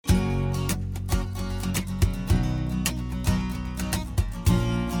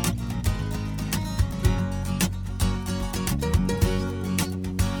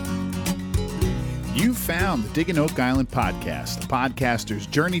down the Digging Oak Island podcast, a podcaster's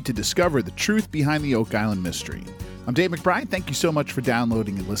journey to discover the truth behind the Oak Island mystery. I'm Dave McBride. Thank you so much for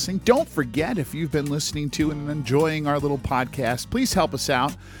downloading and listening. Don't forget, if you've been listening to and enjoying our little podcast, please help us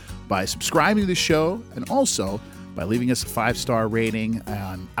out by subscribing to the show and also by leaving us a 5-star rating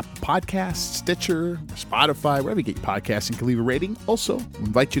on Apple Podcasts, Stitcher, or Spotify, wherever you get your podcasts, and can leave a rating. Also, we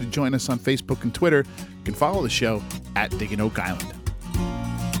invite you to join us on Facebook and Twitter. You can follow the show at Digging Oak Island.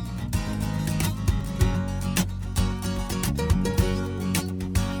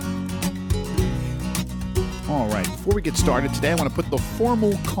 All right, before we get started today, I want to put the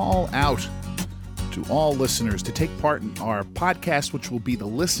formal call out to all listeners to take part in our podcast, which will be the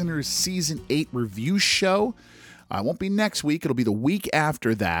Listeners Season 8 Review Show. It won't be next week. It'll be the week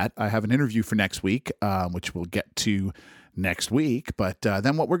after that. I have an interview for next week, which we'll get to next week. But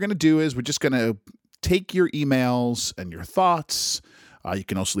then what we're going to do is we're just going to take your emails and your thoughts. You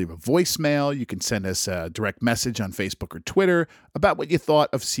can also leave a voicemail. You can send us a direct message on Facebook or Twitter about what you thought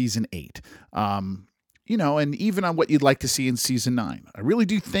of Season 8. And even on what you'd like to see in Season 9. I really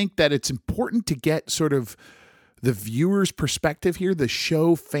do think that it's important to get sort of the viewer's perspective here, the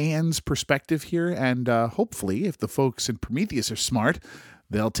show fans' perspective here, and hopefully, if the folks in Prometheus are smart,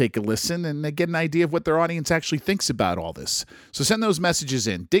 they'll take a listen and get an idea of what their audience actually thinks about all this. So send those messages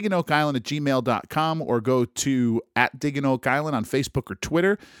in, diggingoakisland@gmail.com, or go to @diggingoakisland on Facebook or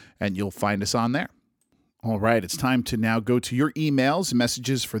Twitter, and you'll find us on there. All right, it's time to now go to your emails and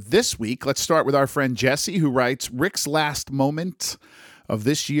messages for this week. Let's start with our friend Jesse, who writes, Rick's last moment of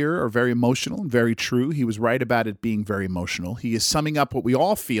this year are very emotional and very true. He was right about it being very emotional. He is summing up what we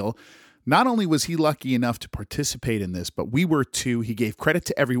all feel. Not only was he lucky enough to participate in this, but we were too. He gave credit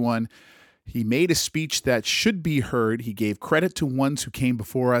to everyone. He made a speech that should be heard. He gave credit to ones who came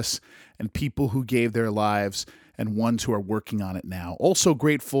before us and people who gave their lives and ones who are working on it now. Also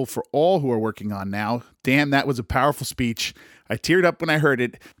grateful for all who are working on now. Damn, that was a powerful speech. I teared up when I heard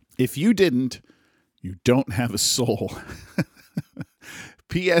it. If you didn't, you don't have a soul.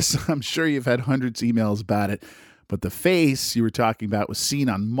 P.S. I'm sure you've had hundreds of emails about it, but the face you were talking about was seen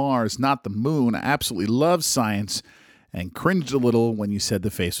on Mars, not the moon. I absolutely love science and cringed a little when you said the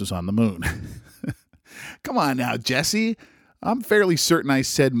face was on the moon. Come on now, Jesse. I'm fairly certain I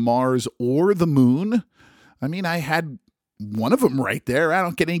said Mars or the moon. I mean, I had one of them right there. I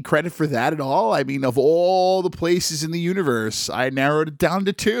don't get any credit for that at all. I mean, of all the places in the universe, I narrowed it down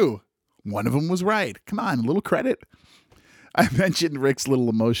to 2. One of them was right. Come on, a little credit. I mentioned Rick's little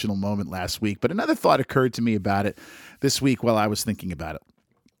emotional moment last week, but another thought occurred to me about it this week while I was thinking about it.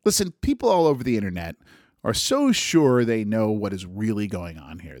 Listen, people all over the internet are so sure they know what is really going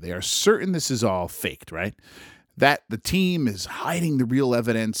on here. They are certain this is all faked, right? That the team is hiding the real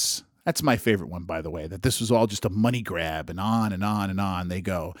evidence. That's my favorite one, by the way, that this was all just a money grab, and on and on and on they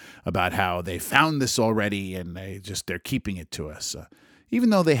go about how they found this already and they're keeping it to us. Even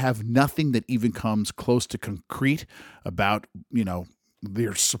though they have nothing that even comes close to concrete about,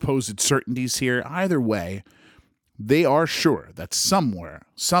 their supposed certainties here, either way, they are sure that somewhere,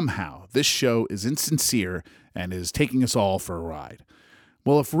 somehow, this show is insincere and is taking us all for a ride.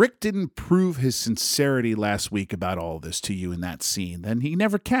 Well, if Rick didn't prove his sincerity last week about all this to you in that scene, then he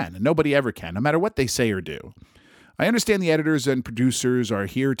never can, and nobody ever can, no matter what they say or do. I understand the editors and producers are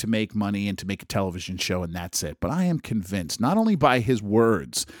here to make money and to make a television show, and that's it. But I am convinced, not only by his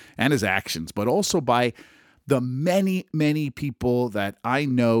words and his actions, but also by the many, many people that I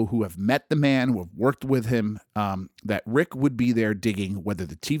know who have met the man, who have worked with him, that Rick would be there digging whether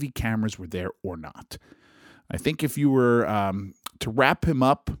the TV cameras were there or not. I think if you were to wrap him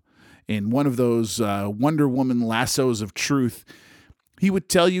up in one of those Wonder Woman lassos of truth, he would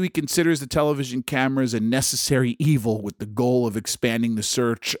tell you he considers the television cameras a necessary evil with the goal of expanding the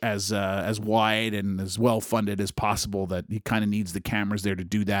search as wide and as well-funded as possible, that he kind of needs the cameras there to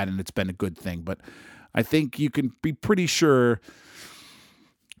do that, and it's been a good thing. But I think you can be pretty sure,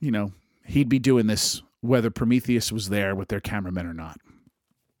 he'd be doing this whether Prometheus was there with their cameramen or not.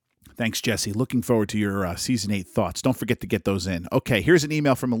 Thanks, Jesse. Looking forward to your Season 8 thoughts. Don't forget to get those in. Okay, here's an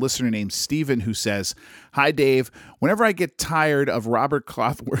email from a listener named Steven who says, Hi, Dave. Whenever I get tired of Robert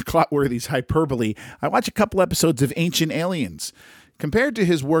Clotworthy's hyperbole, I watch a couple episodes of Ancient Aliens. Compared to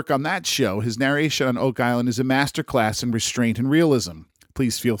his work on that show, his narration on Oak Island is a masterclass in restraint and realism.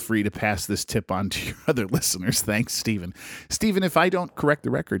 Please feel free to pass this tip on to your other listeners. Thanks, Steven. Steven, if I don't correct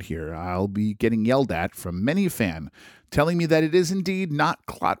the record here, I'll be getting yelled at from many a fan telling me that it is indeed not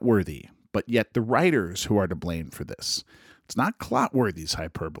Clotworthy, but yet the writers who are to blame for this. It's not Clotworthy's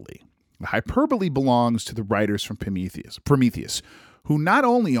hyperbole. The hyperbole belongs to the writers from Prometheus, who not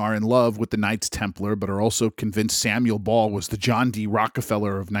only are in love with the Knights Templar, but are also convinced Samuel Ball was the John D.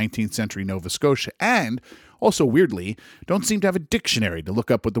 Rockefeller of 19th century Nova Scotia, and also, weirdly, don't seem to have a dictionary to look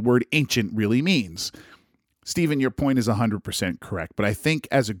up what the word ancient really means. Stephen, your point is 100% correct, but I think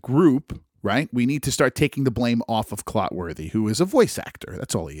as a group, right, we need to start taking the blame off of Clotworthy, who is a voice actor.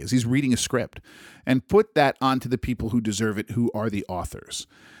 That's all he is. He's reading a script, and put that onto the people who deserve it, who are the authors.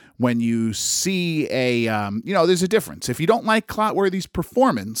 When you see there's a difference. If you don't like Clotworthy's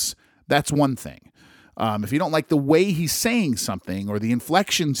performance, that's one thing. If you don't like the way he's saying something or the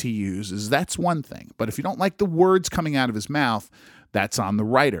inflections he uses, that's one thing. But if you don't like the words coming out of his mouth, that's on the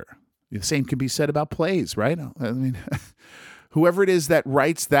writer. The same can be said about plays, right? I mean, whoever it is that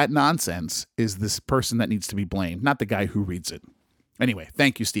writes that nonsense is this person that needs to be blamed, not the guy who reads it. Anyway,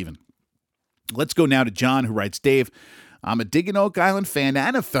 thank you, Stephen. Let's go now to John, who writes, Dave, I'm a Diggin' Oak Island fan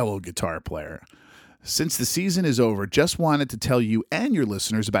and a fellow guitar player. Since the season is over, just wanted to tell you and your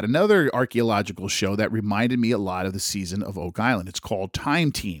listeners about another archaeological show that reminded me a lot of the season of Oak Island. It's called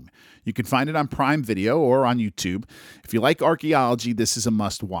Time Team. You can find it on Prime Video or on YouTube. If you like archaeology, this is a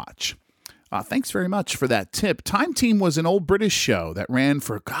must-watch. Thanks very much for that tip. Time Team was an old British show that ran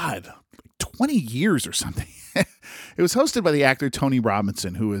for, 20 years or something. It was hosted by the actor Tony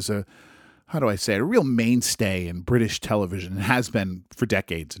Robinson, who is a real mainstay in British television and has been for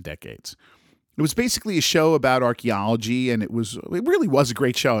decades and decades. It was basically a show about archaeology, and it really was a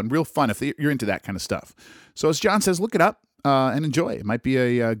great show and real fun if you're into that kind of stuff. So as John says, look it up and enjoy. It might be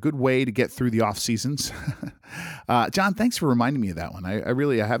a good way to get through the off seasons. John, thanks for reminding me of that one.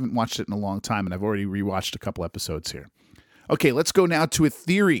 I haven't watched it in a long time, and I've already rewatched a couple episodes here. Okay, let's go now to a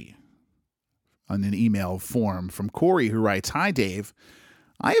theory on an email form from Corey, who writes, Hi, Dave.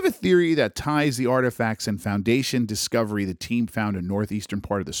 I have a theory that ties the artifacts and foundation discovery the team found in northeastern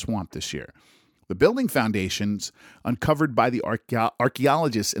part of the swamp this year. The building foundations uncovered by the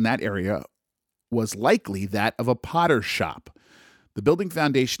archaeologists in that area was likely that of a potter's shop. The building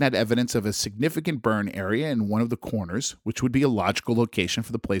foundation had evidence of a significant burn area in one of the corners, which would be a logical location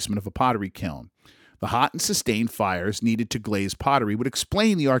for the placement of a pottery kiln. The hot and sustained fires needed to glaze pottery would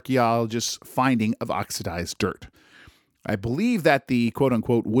explain the archaeologists' finding of oxidized dirt. I believe that the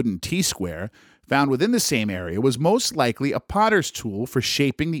quote-unquote wooden T-square found within the same area was most likely a potter's tool for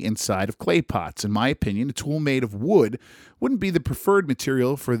shaping the inside of clay pots. In my opinion, a tool made of wood wouldn't be the preferred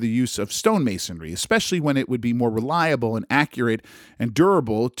material for the use of stonemasonry, especially when it would be more reliable and accurate and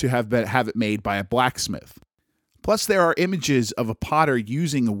durable to have it made by a blacksmith. Plus, there are images of a potter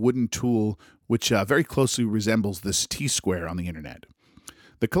using a wooden tool which very closely resembles this T-square on the internet.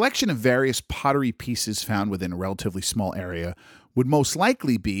 The collection of various pottery pieces found within a relatively small area would most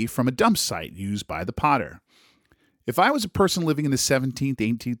likely be from a dump site used by the potter. If I was a person living in the 17th,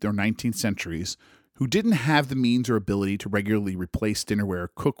 18th, or 19th centuries who didn't have the means or ability to regularly replace dinnerware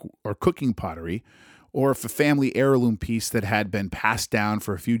or cooking pottery, or if a family heirloom piece that had been passed down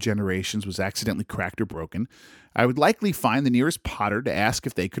for a few generations was accidentally cracked or broken, I would likely find the nearest potter to ask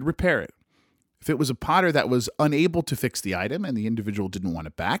if they could repair it. If it was a potter that was unable to fix the item and the individual didn't want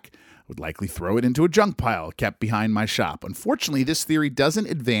it back, I would likely throw it into a junk pile kept behind my shop. Unfortunately, this theory doesn't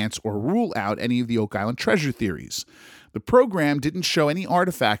advance or rule out any of the Oak Island treasure theories. The program didn't show any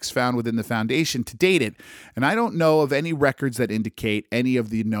artifacts found within the foundation to date it, and I don't know of any records that indicate any of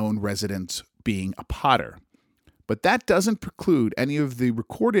the known residents being a potter. But that doesn't preclude any of the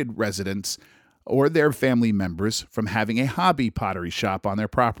recorded residents or their family members from having a hobby pottery shop on their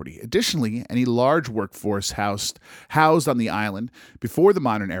property. Additionally, any large workforce housed on the island before the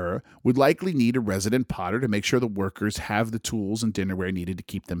modern era would likely need a resident potter to make sure the workers have the tools and dinnerware needed to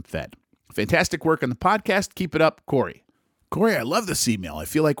keep them fed. Fantastic work on the podcast. Keep it up, Corey. Corey, I love this email. I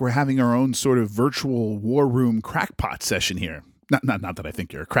feel like we're having our own sort of virtual war room crackpot session here. Not that I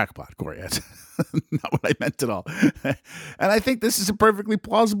think you're a crackpot, Corey. That's not what I meant at all. And I think this is a perfectly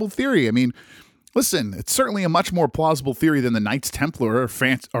plausible theory. I mean, listen, it's certainly a much more plausible theory than the Knights Templar or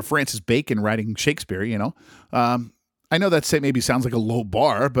Francis Bacon writing Shakespeare, you know. I know that maybe sounds like a low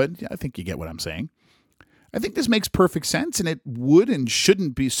bar, but I think you get what I'm saying. I think this makes perfect sense, and it would and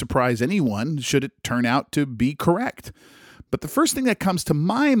shouldn't surprise anyone should it turn out to be correct. But the first thing that comes to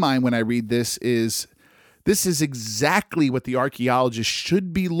my mind when I read this is exactly what the archaeologists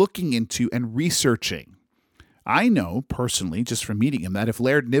should be looking into and researching. I know personally, just from meeting him, that if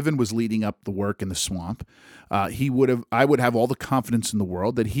Laird Niven was leading up the work in the swamp, I would have all the confidence in the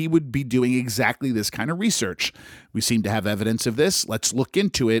world that he would be doing exactly this kind of research. We seem to have evidence of this. Let's look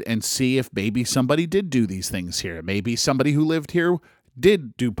into it and see if maybe somebody did do these things here. Maybe somebody who lived here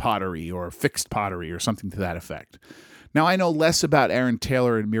did do pottery or fixed pottery or something to that effect. Now, I know less about Aaron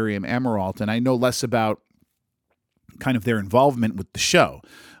Taylor and Miriam Emerald, and I know less about kind of their involvement with the show.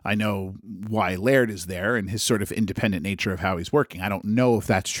 I know why Laird is there and his sort of independent nature of how he's working. I don't know if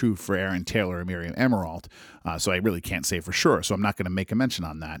that's true for Aaron Taylor or Miriam Emerald, so I really can't say for sure. So I'm not going to make a mention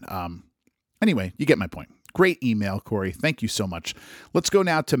on that. Anyway, you get my point. Great email, Corey. Thank you so much. Let's go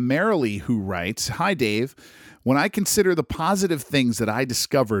now to Marilee, who writes, "Hi, Dave. When I consider the positive things that I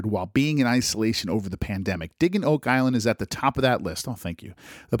discovered while being in isolation over the pandemic, Digging Oak Island is at the top of that list." Oh, thank you.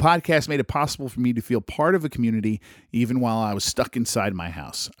 "The podcast made it possible for me to feel part of a community even while I was stuck inside my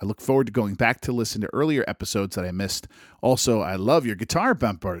house. I look forward to going back to listen to earlier episodes that I missed. Also, I love your guitar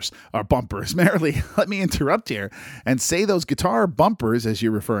bumpers. Marilee, let me interrupt here and say those guitar bumpers, as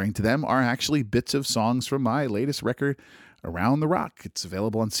you're referring to them, are actually bits of songs from my latest record, Around the Rock. It's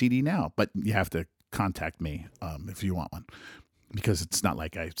available on CD now, but you have to contact me if you want one, because it's not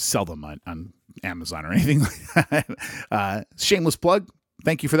like I sell them on Amazon or anything like that. Shameless plug.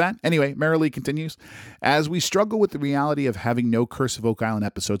 Thank you for that. Anyway, Marilee continues, "As we struggle with the reality of having no Curse of Oak Island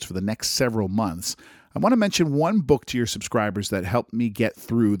episodes for the next several months, I want to mention one book to your subscribers that helped me get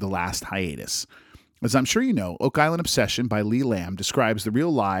through the last hiatus. As I'm sure you know, Oak Island Obsession by Lee Lamb describes the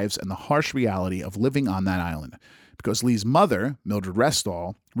real lives and the harsh reality of living on that island, because Lee's mother, Mildred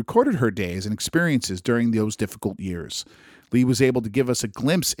Restall, recorded her days and experiences during those difficult years. Lee was able to give us a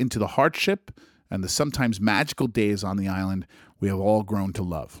glimpse into the hardship and the sometimes magical days on the island we have all grown to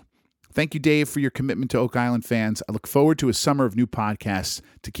love. Thank you, Dave, for your commitment to Oak Island fans. I look forward to a summer of new podcasts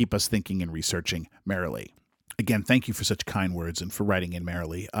to keep us thinking and researching. Marilee." Again, thank you for such kind words and for writing in,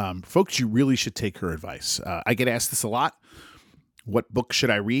 Marilee. Folks, you really should take her advice. I get asked this a lot. What book should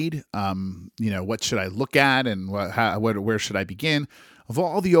I read? What should I look at, and where should I begin? Of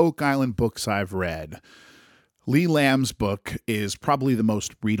all the Oak Island books I've read, Lee Lamb's book is probably the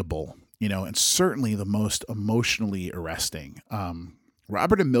most readable, and certainly the most emotionally arresting.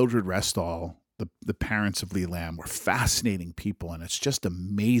 Robert and Mildred Restall, the parents of Lee Lamb, were fascinating people, and it's just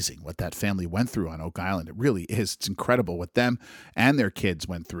amazing what that family went through on Oak Island. It really is. It's incredible what them and their kids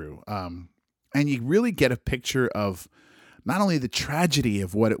went through. And you really get a picture of not only the tragedy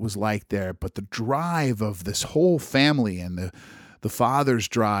of what it was like there, but the drive of this whole family, and the father's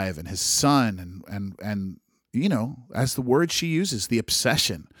drive and his son, and as the word she uses, the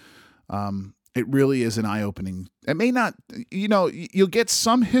obsession. It really is an eye-opening. It may not, you'll get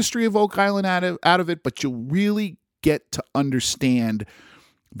some history of Oak Island out of it, but you'll really get to understand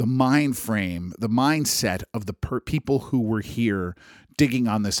the mind frame, the mindset of the people who were here digging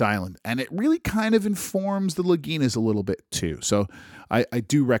on this island. And it really kind of informs the Laginas a little bit too. So I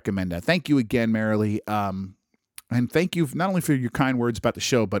do recommend that. Thank you again, Marilee. And thank you not only for your kind words about the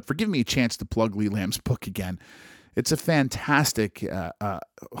show, but for giving me a chance to plug Lee Lamb's book again. It's a fantastic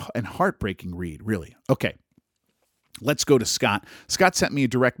and heartbreaking read, really. Okay, let's go to Scott. Scott sent me a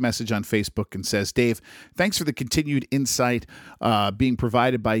direct message on Facebook and says, "Dave, thanks for the continued insight being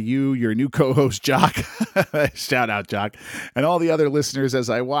provided by you, your new co-host, Jock." Shout out, Jock. "And all the other listeners. As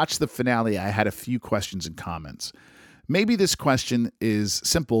I watched the finale, I had a few questions and comments. Maybe this question is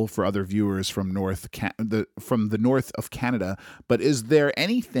simple for other viewers from the north of Canada, but is there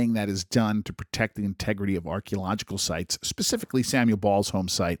anything that is done to protect the integrity of archaeological sites, specifically Samuel Ball's home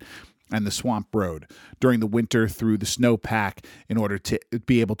site and the Swamp Road, during the winter through the snowpack in order to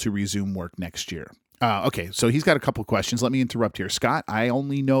be able to resume work next year?" Okay, so he's got a couple of questions. Let me interrupt here. Scott, I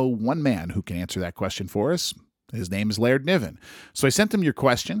only know one man who can answer that question for us. His name is Laird Niven. So I sent him your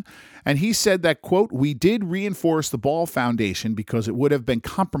question, and he said that, quote, "We did reinforce the Ball foundation because it would have been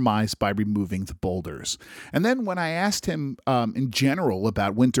compromised by removing the boulders." And then when I asked him in general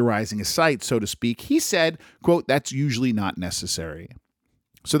about winterizing a site, so to speak, he said, quote, "That's usually not necessary."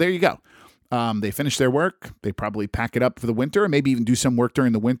 So there you go. They finish their work. They probably pack it up for the winter, or maybe even do some work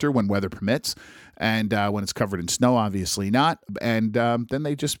during the winter when weather permits. And when it's covered in snow, obviously not. And then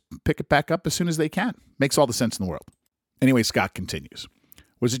they just pick it back up as soon as they can. Makes all the sense in the world. Anyway, Scott continues.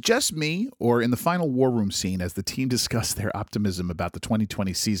 "Was it just me, or in the final war room scene as the team discussed their optimism about the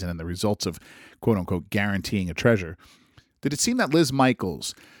 2020 season and the results of, quote-unquote, guaranteeing a treasure, did it seem that Liz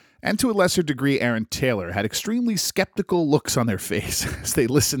Michaels, and to a lesser degree Aaron Taylor, had extremely skeptical looks on their face as they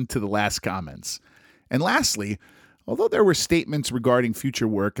listened to the last comments? And lastly, although there were statements regarding future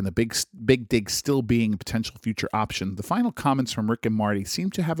work and the big dig still being a potential future option, the final comments from Rick and Marty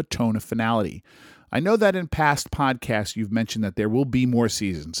seemed to have a tone of finality. I know that in past podcasts you've mentioned that there will be more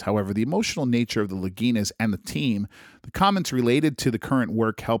seasons. However, the emotional nature of the Laginas and the team, the comments related to the current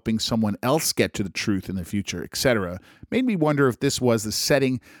work helping someone else get to the truth in the future, etc., made me wonder if this was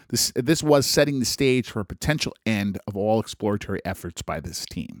setting the stage for a potential end of all exploratory efforts by this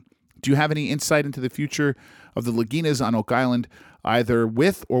team. Do you have any insight into the future of the Laginas on Oak Island, either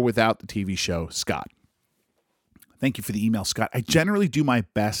with or without the TV show? Scott." Thank you for the email, Scott. I generally do my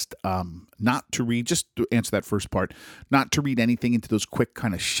best not to read, just to answer that first part, not to read anything into those quick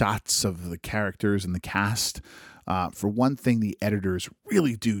kind of shots of the characters and the cast. For one thing, the editors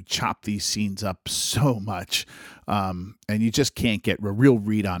really do chop these scenes up so much, and you just can't get a real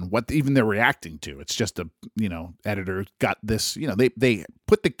read on what even they're reacting to. It's just editor got this, they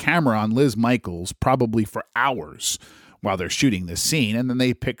put the camera on Liz Michaels probably for hours while they're shooting this scene, and then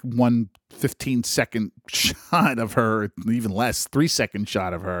they pick one 15-second shot of her, even less, 3-second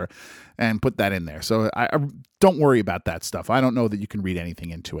shot of her, and put that in there. So I don't worry about that stuff. I don't know that you can read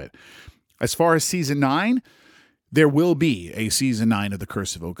anything into it. As far as season 9, there will be a season 9 of The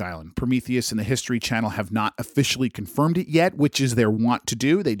Curse of Oak Island. Prometheus and the History Channel have not officially confirmed it yet, which is their want to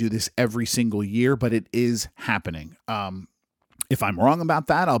do. They do this every single year, but it is happening. If I'm wrong about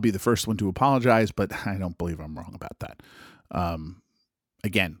that, I'll be the first one to apologize, but I don't believe I'm wrong about that.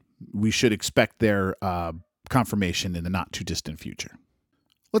 Again, we should expect their confirmation in the not-too-distant future.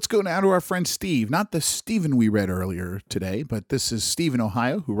 Let's go now to our friend Steve. Not the Stephen we read earlier today, but this is Steve in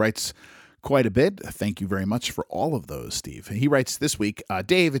Ohio, who writes quite a bit. Thank you very much for all of those, Steve. He writes this week,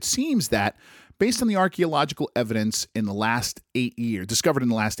 Dave, it seems that based on the archaeological evidence in the last 8 years, discovered in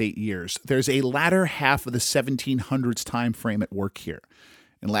the last 8 years, there's a latter half of the 1700s time frame at work here.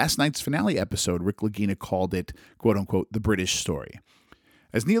 In last night's finale episode, Rick Lagina called it, quote unquote, the British story.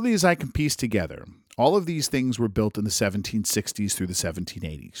 As nearly as I can piece together, all of these things were built in the 1760s through the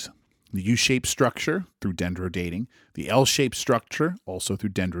 1780s. The U-shaped structure through dendrodating, the L-shaped structure also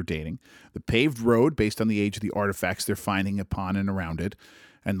through dendrodating, the paved road based on the age of the artifacts they're finding upon and around it,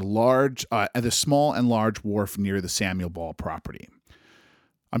 and the small and large wharf near the Samuel Ball property.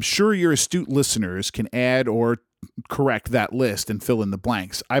 I'm sure your astute listeners can add or correct that list and fill in the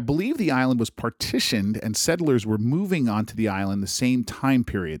blanks. I believe the island was partitioned and settlers were moving onto the island the same time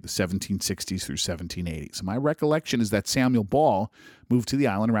period, the 1760s through 1780s. My recollection is that Samuel Ball moved to the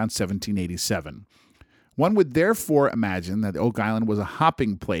island around 1787. One would therefore imagine that Oak Island was a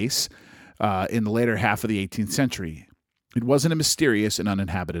hopping place in the later half of the 18th century. It wasn't a mysterious and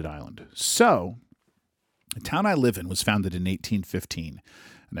uninhabited island. So, the town I live in was founded in 1815,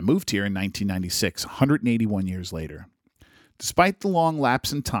 and I moved here in 1996, 181 years later. Despite the long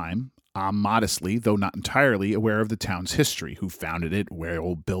lapse in time, I'm modestly, though not entirely, aware of the town's history, who founded it, where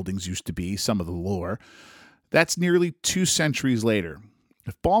old buildings used to be, some of the lore. That's nearly 2 centuries later.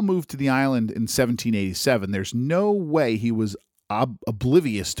 If Ball moved to the island in 1787, there's no way he was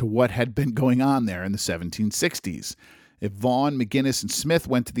oblivious to what had been going on there in the 1760s. If Vaughan, McGinnis, and Smith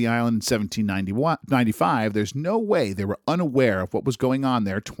went to the island in 1795, there's no way they were unaware of what was going on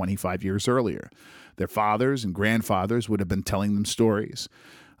there 25 years earlier. Their fathers and grandfathers would have been telling them stories.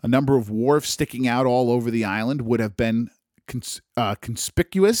 A number of wharfs sticking out all over the island would have been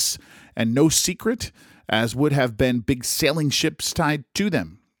conspicuous and no secret, as would have been big sailing ships tied to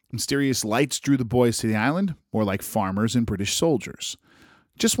them. Mysterious lights drew the boys to the island, more like farmers and British soldiers.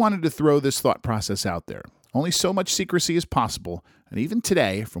 Just wanted to throw this thought process out there. Only so much secrecy is possible, and even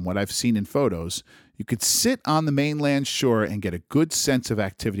today, from what I've seen in photos, you could sit on the mainland shore and get a good sense of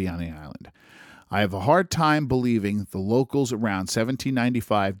activity on the island. I have a hard time believing the locals around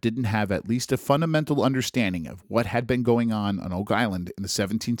 1795 didn't have at least a fundamental understanding of what had been going on Oak Island in the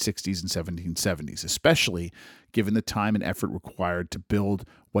 1760s and 1770s, especially given the time and effort required to build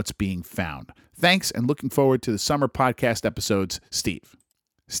what's being found. Thanks, and looking forward to the summer podcast episodes, Steve.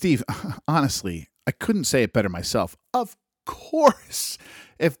 Steve, honestly, I couldn't say it better myself. Of course,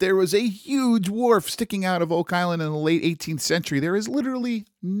 if there was a huge wharf sticking out of Oak Island in the late 18th century, there is literally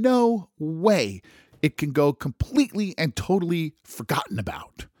no way it can go completely and totally forgotten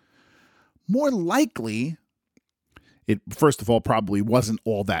about. More likely, it, first of all, probably wasn't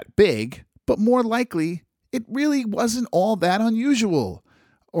all that big, but more likely, it really wasn't all that unusual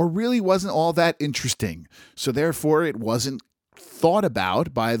or really wasn't all that interesting. So therefore, it wasn't thought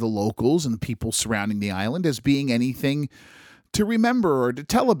about by the locals and the people surrounding the island as being anything to remember or to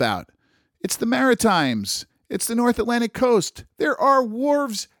tell about. It's the Maritimes. It's the North Atlantic coast. There are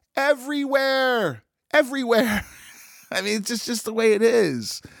wharves everywhere. Everywhere. I mean, it's just the way it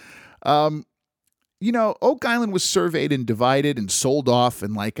is. Oak Island was surveyed and divided and sold off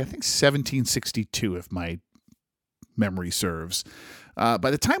in, I think 1762, if my memory serves.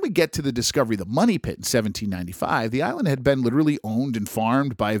 By the time we get to the discovery of the Money Pit in 1795, the island had been literally owned and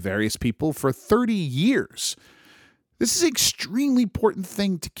farmed by various people for 30 years. This is an extremely important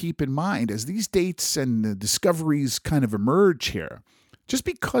thing to keep in mind as these dates and the discoveries kind of emerge here. Just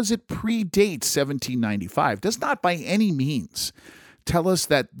because it predates 1795 does not by any means tell us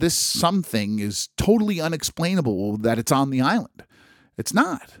that this something is totally unexplainable that it's on the island. It's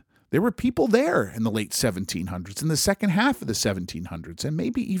not. There were people there in the late 1700s, in the second half of the 1700s, and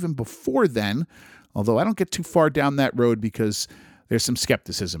maybe even before then, although I don't get too far down that road because there's some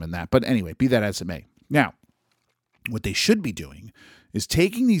skepticism in that. But anyway, be that as it may. Now, what they should be doing is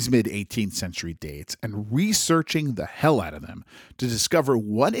taking these mid-18th century dates and researching the hell out of them to discover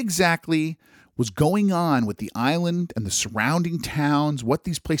what exactly was going on with the island and the surrounding towns, what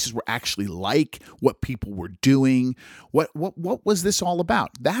these places were actually like, what people were doing, what was this all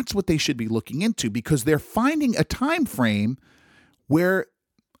about? That's what they should be looking into, because they're finding a time frame where,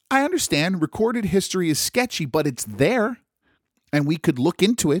 I understand, recorded history is sketchy, but it's there, and we could look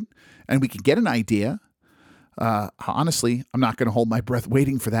into it, and we could get an idea. Honestly, I'm not going to hold my breath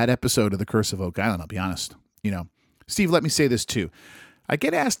waiting for that episode of The Curse of Oak Island, I'll be honest. Steve, let me say this too. I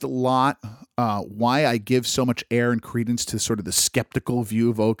get asked a lot why I give so much air and credence to sort of the skeptical view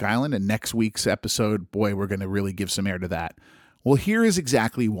of Oak Island, and next week's episode, boy, we're going to really give some air to that. Well, here is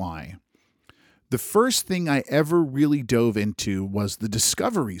exactly why. The first thing I ever really dove into was the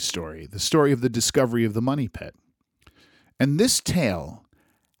discovery story, the story of the discovery of the Money Pit. And this tale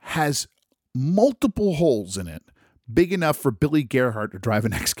has multiple holes in it, big enough for Billy Gerhardt to drive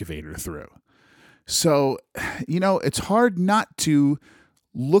an excavator through. So, it's hard not to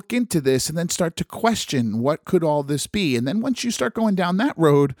look into this and then start to question what could all this be. And then once you start going down that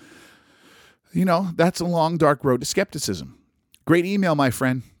road, that's a long, dark road to skepticism. Great email, my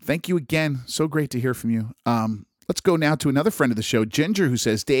friend. Thank you again. So great to hear from you. Let's go now to another friend of the show, Ginger, who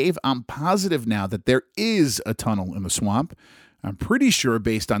says, Dave, I'm positive now that there is a tunnel in the swamp. I'm pretty sure,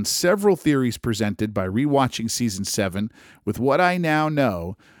 based on several theories presented by rewatching season 7, with what I now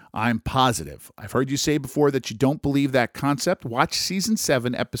know, I'm positive. I've heard you say before that you don't believe that concept. Watch season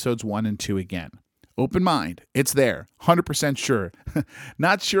 7, episodes 1 and 2 again. Open mind. It's there. 100% sure.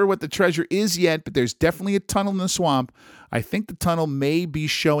 Not sure what the treasure is yet, but there's definitely a tunnel in the swamp. I think the tunnel may be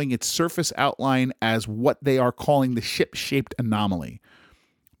showing its surface outline as what they are calling the ship-shaped anomaly.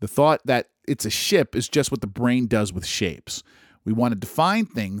 The thought that it's a ship is just what the brain does with shapes. We want to define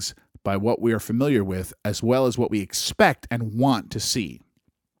things by what we are familiar with, as well as what we expect and want to see.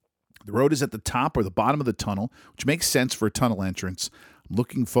 The road is at the top or the bottom of the tunnel, which makes sense for a tunnel entrance. I'm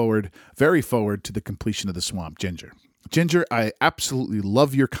looking forward, very forward, to the completion of the swamp, Ginger. Ginger, I absolutely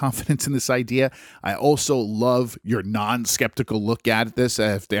love your confidence in this idea. I also love your non-skeptical look at this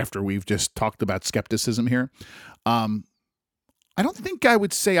after we've just talked about skepticism here. I don't think I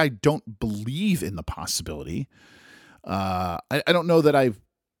would say I don't believe in the possibility. I don't know that I've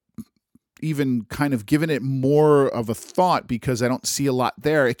even kind of given it more of a thought because I don't see a lot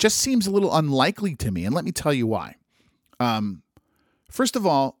there. It just seems a little unlikely to me, and let me tell you why. First of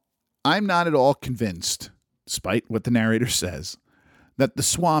all, I'm not at all convinced, despite what the narrator says, that the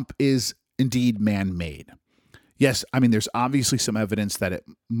swamp is indeed man-made. Yes, I mean, there's obviously some evidence that it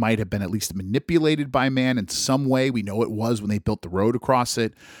might have been at least manipulated by man in some way. We know it was when they built the road across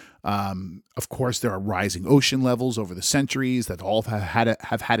it. Of course, there are rising ocean levels over the centuries that all have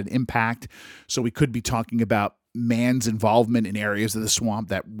had an impact. So we could be talking about man's involvement in areas of the swamp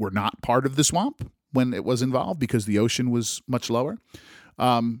that were not part of the swamp when it was involved because the ocean was much lower.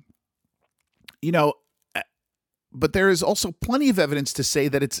 But there is also plenty of evidence to say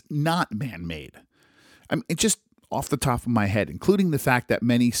that it's not man-made. I mean, just off the top of my head, including the fact that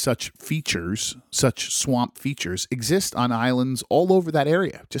many such swamp features, exist on islands all over that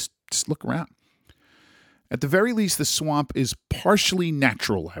area. Just look around. At the very least, the swamp is partially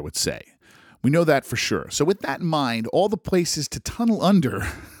natural, I would say. We know that for sure. So with that in mind, all the places to tunnel under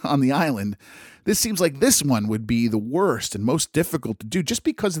on the island, this seems like this one would be the worst and most difficult to do just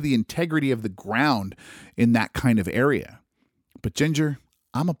because of the integrity of the ground in that kind of area. But Ginger,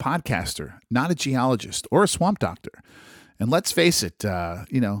 I'm a podcaster, not a geologist or a swamp doctor. And let's face it,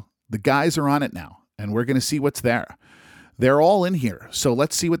 the guys are on it now, and we're going to see what's there. They're all in here, so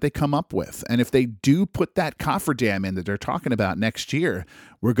let's see what they come up with. And if they do put that cofferdam in that they're talking about next year,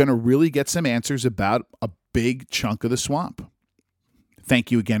 we're going to really get some answers about a big chunk of the swamp.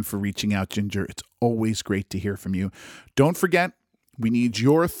 Thank you again for reaching out, Ginger. It's always great to hear from you. Don't forget, we need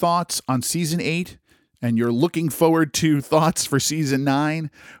your thoughts on Season 8, and you're looking forward to thoughts for Season 9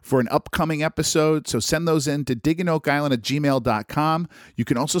 for an upcoming episode. So send those in to digginoakisland@gmail.com. You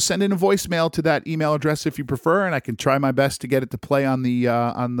can also send in a voicemail to that email address if you prefer, and I can try my best to get it to play on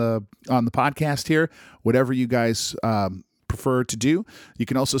the podcast here, whatever you guys prefer to do. You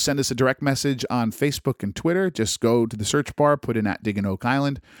can also send us a direct message on Facebook and Twitter. Just go to the search bar, put in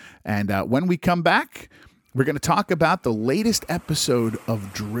 @DiggingOakIsland. And when we come back, we're going to talk about the latest episode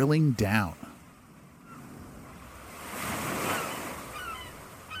of Drilling Down.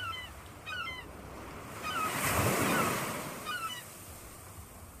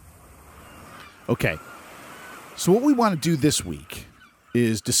 Okay, so what we want to do this week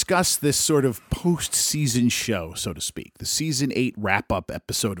is discuss this sort of post-season show, so to speak, the Season 8 wrap-up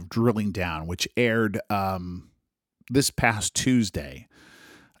episode of Drilling Down, which aired this past Tuesday.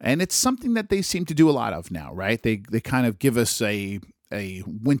 And it's something that they seem to do a lot of now, right? They kind of give us a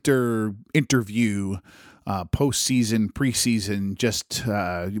winter interview, post-season, preseason, just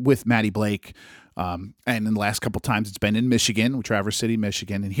with Matty Blake. And in the last couple times, it's been in Michigan, Traverse City,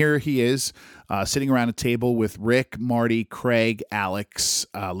 Michigan. And here he is sitting around a table with Rick, Marty, Craig, Alex,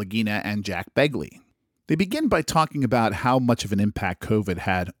 Lagina, and Jack Begley. They begin by talking about how much of an impact COVID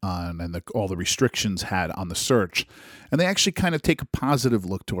had on and all the restrictions had on the search. And they actually kind of take a positive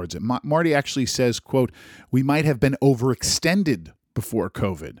look towards it. Marty actually says, quote, "We might have been overextended before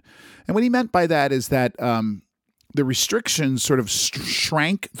COVID." And what he meant by that is that the restrictions sort of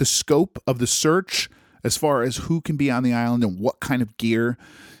shrank the scope of the search as far as who can be on the island and what kind of gear,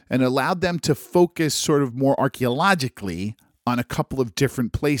 and allowed them to focus sort of more archaeologically on a couple of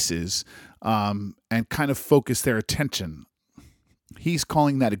different places and kind of focus their attention. He's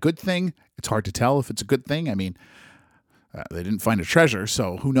calling that a good thing. It's hard to tell if it's a good thing. I mean, they didn't find a treasure,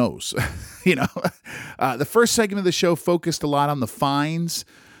 so who knows? The first segment of the show focused a lot on the finds,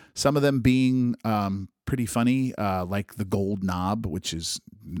 some of them being pretty funny, like the gold knob, which is,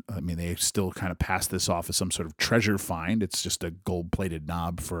 they still kind of pass this off as some sort of treasure find. It's just a gold-plated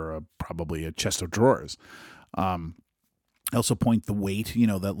knob for probably a chest of drawers. I also point the weight,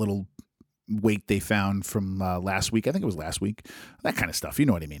 that little weight they found from last week. I think it was last week. That kind of stuff. You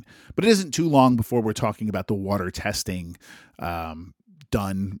know what I mean. But it isn't too long before we're talking about the water testing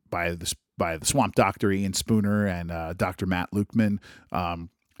done by the Swamp Doctor Ian Spooner and Dr. Matt Lukeman,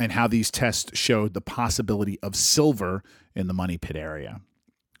 and how these tests showed the possibility of silver in the Money Pit area.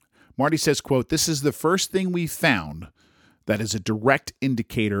 Marty says, quote, "This is the first thing we found that is a direct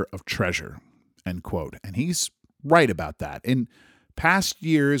indicator of treasure," end quote. And he's right about that. In past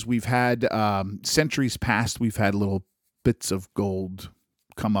years, we've had, centuries past, we've had little bits of gold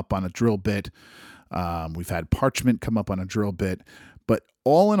come up on a drill bit. We've had parchment come up on a drill bit. But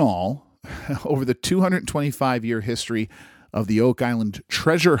all in all, over the 225-year history of the Oak Island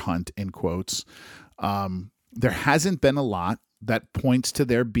treasure hunt, in quotes, there hasn't been a lot that points to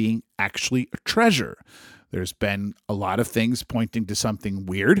there being actually a treasure. There's been a lot of things pointing to something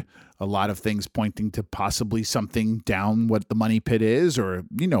weird, a lot of things pointing to possibly something down what the Money Pit is, or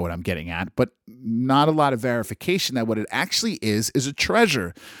you know what I'm getting at, but not a lot of verification that what it actually is a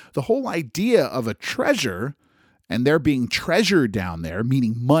treasure. The whole idea of a treasure and there being treasure down there,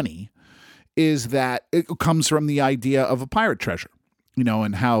 meaning money, is that it comes from the idea of a pirate treasure,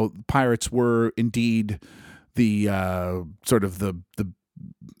 and how pirates were indeed the sort of the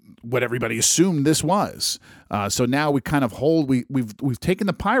what everybody assumed this was. So now we kind of we've taken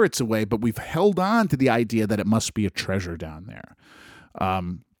the pirates away, but we've held on to the idea that it must be a treasure down there.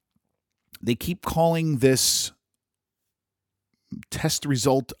 They keep calling this test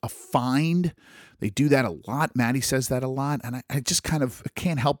result a find. They do that a lot. Maddie says that a lot. And I just kind of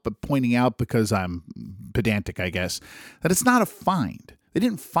can't help but pointing out, because I'm pedantic, I guess, that it's not a find. They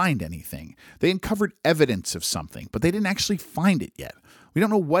didn't find anything. They uncovered evidence of something, but they didn't actually find it yet. We don't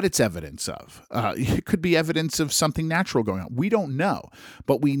know what it's evidence of. It could be evidence of something natural going on. We don't know,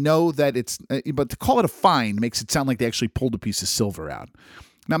 but we know that but to call it a find makes it sound like they actually pulled a piece of silver out.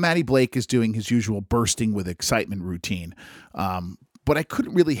 Now, Matty Blake is doing his usual bursting with excitement routine, but I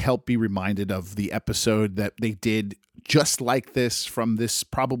couldn't really help be reminded of the episode that they did just like this from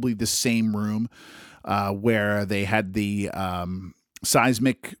probably the same room, where they had the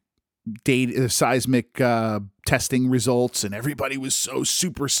seismic testing results, and everybody was so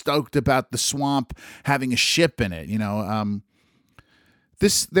super stoked about the swamp having a ship in it.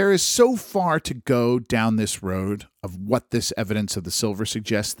 There is so far to go down this road of what this evidence of the silver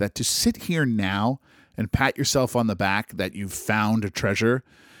suggests, that to sit here now and pat yourself on the back that you've found a treasure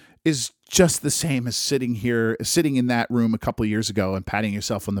is just the same as sitting in that room a couple of years ago and patting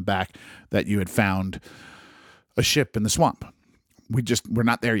yourself on the back that you had found a ship in the swamp. We're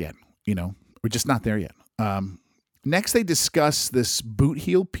not there yet. We're just not there yet. Next, they discuss this boot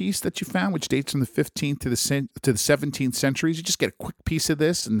heel piece that you found, which dates from the 15th to the 17th centuries. You just get a quick piece of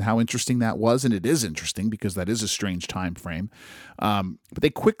this and how interesting that was, and it is interesting because that is a strange time frame. But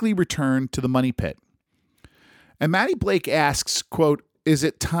they quickly return to the Money Pit. And Matty Blake asks, quote, "Is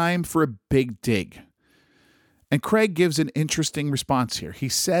it time for a big dig?" And Craig gives an interesting response here. He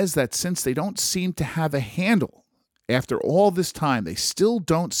says that since they don't seem to have a handle, after all this time, they still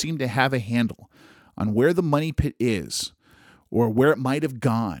don't seem to have a handle on where the Money Pit is or where it might have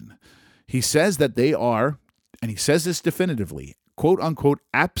gone. He says that they are, and he says this definitively, quote unquote,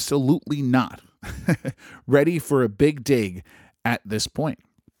 absolutely not ready for a big dig at this point.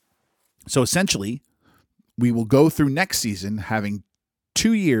 So essentially, we will go through next season having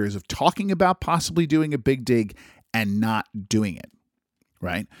 2 years of talking about possibly doing a big dig and not doing it,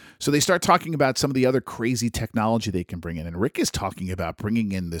 right? So they start talking about some of the other crazy technology they can bring in. And Rick is talking about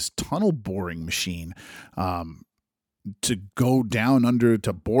bringing in this tunnel boring machine to go down under,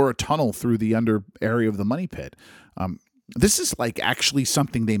 to bore a tunnel through the under area of the money pit. This is like actually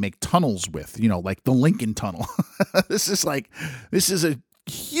something they make tunnels with, like the Lincoln Tunnel. This is a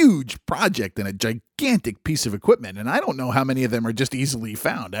huge project and a gigantic piece of equipment. And I don't know how many of them are just easily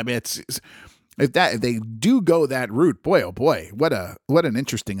found. I mean, if they do go that route, boy, oh boy, what an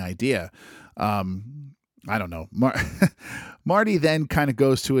interesting idea. I don't know. Marty then kind of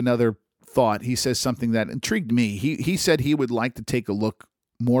goes to another thought. He says something that intrigued me. He said he would like to take a look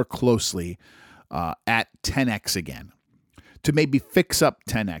more closely at 10X again, to maybe fix up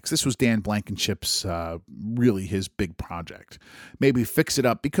 10X. This was Dan Blankenship's, really his big project. Maybe fix it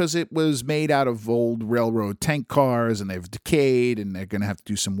up because it was made out of old railroad tank cars and they've decayed and they're going to have to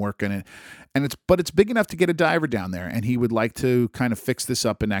do some work on it. But it's big enough to get a diver down there, and he would like to kind of fix this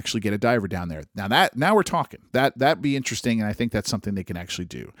up and actually get a diver down there. Now we're talking. That'd be interesting, and I think that's something they can actually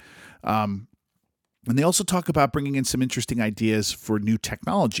do. And they also talk about bringing in some interesting ideas for new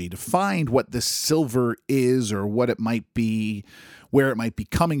technology to find what this silver is or what it might be, where it might be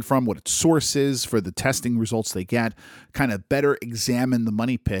coming from, what its source is for the testing results they get, kind of better examine the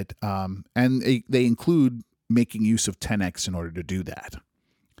money pit. And they include making use of 10X in order to do that.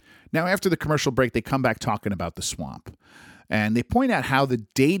 Now, after the commercial break, they come back talking about the swamp. And they point out how the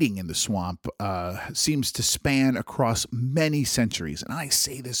dating in the swamp seems to span across many centuries. And I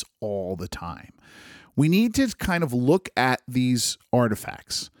say this all the time. We need to kind of look at these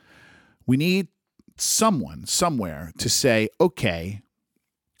artifacts. We need someone somewhere to say, okay,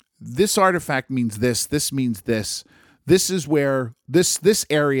 this artifact means this means this. This is where this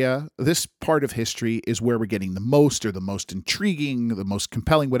area, this part of history is where we're getting the most or the most intriguing, the most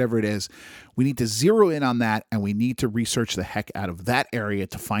compelling, whatever it is. We need to zero in on that, and we need to research the heck out of that area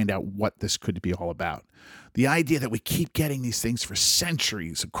to find out what this could be all about. The idea that we keep getting these things for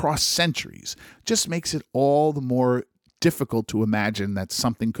centuries, across centuries, just makes it all the more difficult to imagine that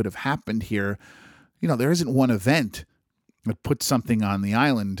something could have happened here. There isn't one event that puts something on the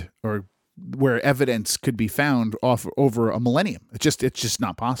island or where evidence could be found over a millennium. It's just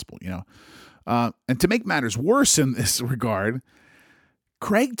not possible, And to make matters worse in this regard,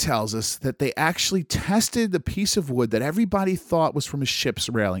 Craig tells us that they actually tested the piece of wood that everybody thought was from a ship's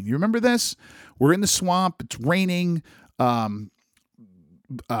railing. You remember this? We're in the swamp. It's raining. Not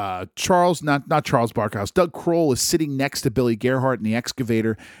Charles Barkhouse. Doug Kroll is sitting next to Billy Gerhardt in the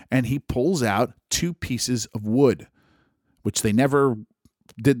excavator, and he pulls out 2 pieces of wood, which they never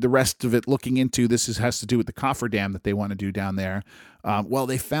did the rest of it looking into. This has to do with the cofferdam that they want to do down there. Well,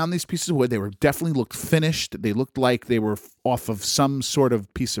 they found these pieces of wood. They were definitely looked finished. They looked like they were off of some sort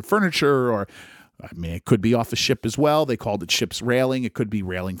of piece of furniture, or it could be off a ship as well. They called it ship's railing. It could be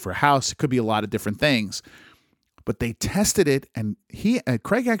railing for a house. It could be a lot of different things. But they tested it, and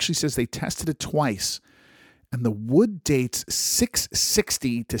Craig actually says they tested it twice, and the wood dates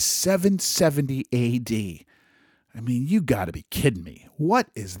 660 to 770 AD. I mean, you got to be kidding me.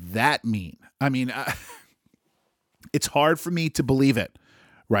 What does that mean? I mean, it's hard for me to believe it,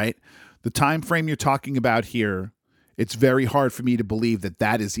 right? The time frame you're talking about here, it's very hard for me to believe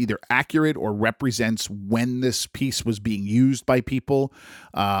that is either accurate or represents when this piece was being used by people.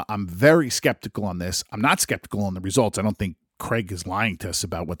 I'm very skeptical on this. I'm not skeptical on the results. I don't think Craig is lying to us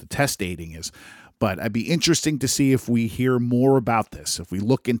about what the test dating is. But it'd be interesting to see if we hear more about this, if we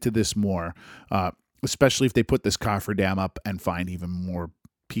look into this more, especially if they put this cofferdam up and find even more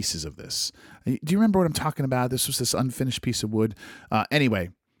pieces of this. Do you remember what I'm talking about? This was this unfinished piece of wood. Anyway,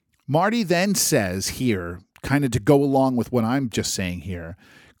 Marty then says here, kind of to go along with what I'm just saying here,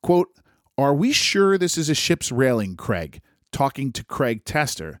 quote, "Are we sure this is a ship's railing, Craig?" Talking to Craig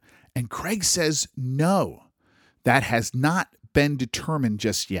Tester. And Craig says, no, that has not been determined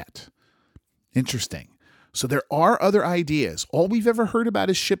just yet. Interesting. So there are other ideas. All we've ever heard about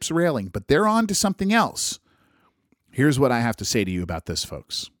is ship's railing, but they're on to something else. Here's what I have to say to you about this,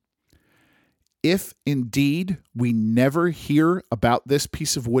 folks. If indeed we never hear about this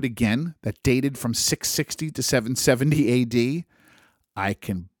piece of wood again that dated from 660 to 770 AD, I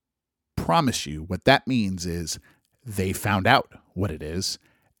can promise you what that means is they found out what it is,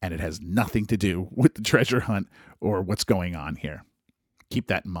 and it has nothing to do with the treasure hunt or what's going on here. Keep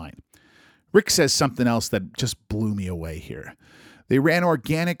that in mind. Rick says something else that just blew me away here. They ran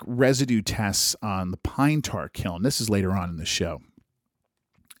organic residue tests on the pine tar kiln. This is later on in the show.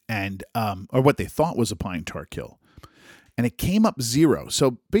 and or what they thought was a pine tar kill. And it came up 0.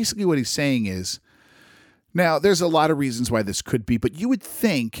 So basically what he's saying is, now there's a lot of reasons why this could be, but you would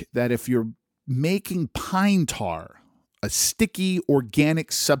think that if you're making pine tar, a sticky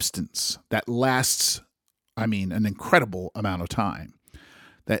organic substance that lasts, an incredible amount of time,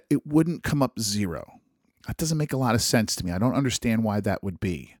 that it wouldn't come up 0. That doesn't make a lot of sense to me. I don't understand why that would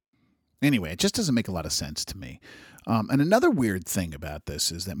be. Anyway, it just doesn't make a lot of sense to me. And another weird thing about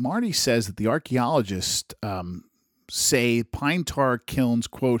this is that Marty says that the archaeologists say pine tar kilns,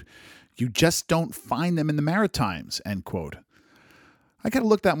 quote, you just don't find them in the Maritimes, end quote. I got to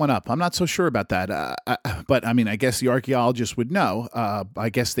look that one up. I'm not so sure about that. But I guess the archaeologists would know. I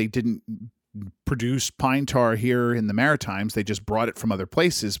guess they didn't produce pine tar here in the Maritimes. They just brought it from other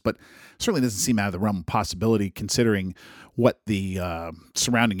places, but certainly doesn't seem out of the realm of possibility considering what the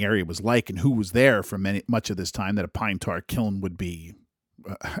surrounding area was like and who was there for much of this time that a pine tar kiln would be.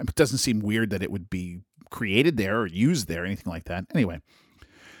 It doesn't seem weird that it would be created there or used there, anything like that. Anyway,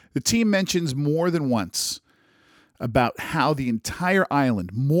 the team mentions more than once about how the entire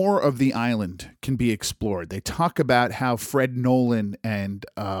island, more of the island, can be explored. They talk about how Fred Nolan and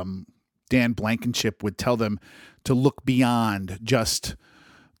Dan Blankenship would tell them to look beyond just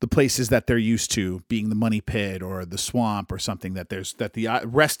the places that they're used to, being the money pit or the swamp or something, that the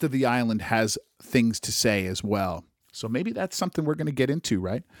rest of the island has things to say as well. So maybe that's something we're going to get into,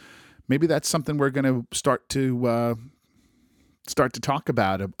 right? Maybe that's something we're going to start to talk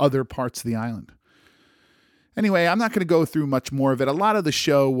about of other parts of the island. Anyway, I'm not going to go through much more of it. A lot of the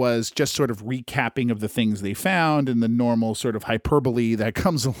show was just sort of recapping of the things they found and the normal sort of hyperbole that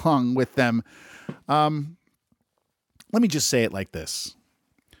comes along with them. Let me just say it like this.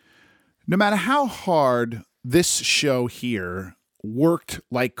 No matter how hard this show here worked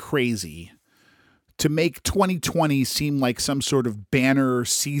like crazy to make 2020 seem like some sort of banner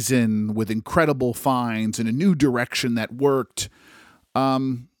season with incredible finds and a new direction that worked,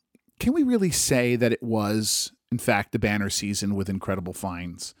 can we really say that it was, in fact, the banner season with incredible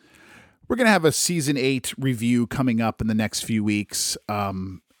finds? We're going to have a season 8 review coming up in the next few weeks,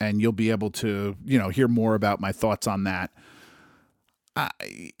 and you'll be able to, hear more about my thoughts on that.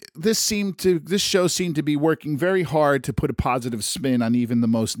 This show seemed to be working very hard to put a positive spin on even the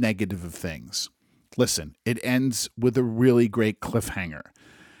most negative of things. Listen, it ends with a really great cliffhanger.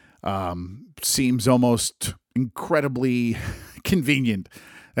 Seems almost incredibly convenient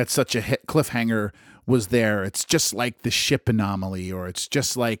that such a cliffhanger was there. It's just like the ship anomaly, or it's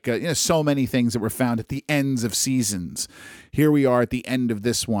just like so many things that were found at the ends of seasons. Here we are at the end of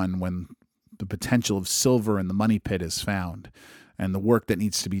this one when the potential of silver in the money pit is found and the work that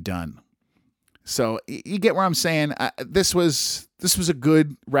needs to be done. So you get where I'm saying. This was a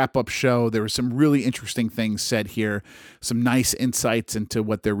good wrap-up show. There were some really interesting things said here, some nice insights into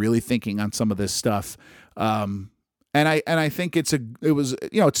what they're really thinking on some of this stuff. And I think it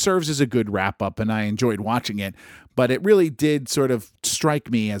serves as a good wrap up, and I enjoyed watching it. But it really did sort of strike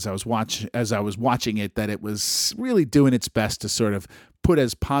me as I was watching it that it was really doing its best to sort of put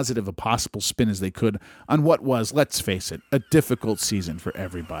as positive a possible spin as they could on what was, let's face it, a difficult season for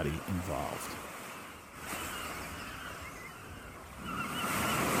everybody involved.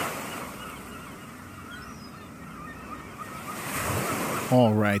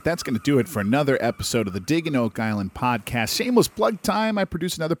 All right, that's going to do it for another episode of the Digging Oak Island podcast. Shameless plug time. I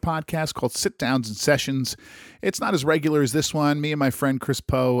produce another podcast called Sit Downs and Sessions. It's not as regular as this one. Me and my friend Chris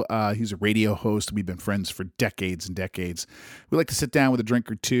Poe, he's a radio host. We've been friends for decades and decades. We like to sit down with a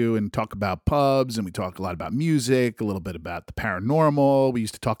drink or two and talk about pubs, and we talk a lot about music, a little bit about the paranormal. We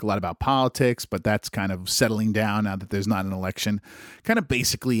used to talk a lot about politics, but that's kind of settling down now that there's not an election. Kind of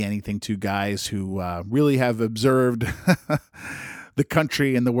basically anything, two guys who really have observed the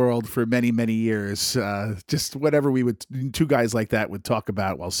country and the world for many, many years. Just whatever two guys like that would talk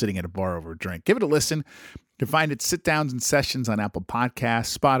about while sitting at a bar over a drink. Give it a listen. You can find it Sit Downs and Sessions on Apple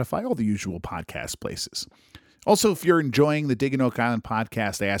Podcasts, Spotify, all the usual podcast places. Also, if you're enjoying the Digging Oak Island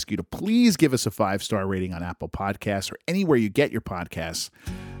podcast, I ask you to please give us a 5-star rating on Apple Podcasts or anywhere you get your podcasts.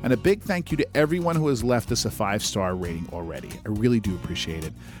 And a big thank you to everyone who has left us a 5-star rating already. I really do appreciate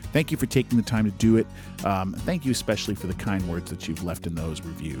it. Thank you for taking the time to do it. Thank you especially for the kind words that you've left in those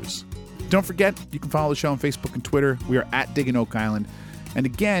reviews. Don't forget, you can follow the show on Facebook and Twitter. We are at Digging Oak Island. And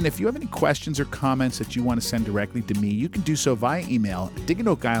again, if you have any questions or comments that you want to send directly to me, you can do so via email at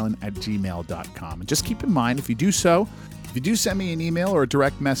diggingoakisland@gmail.com. And just keep in mind, if you do send me an email or a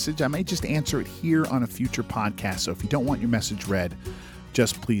direct message, I may just answer it here on a future podcast. So if you don't want your message read,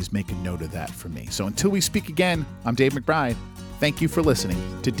 just please make a note of that for me. So until we speak again, I'm Dave McBride. Thank you for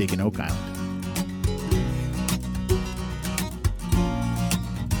listening to Digging Oak Island.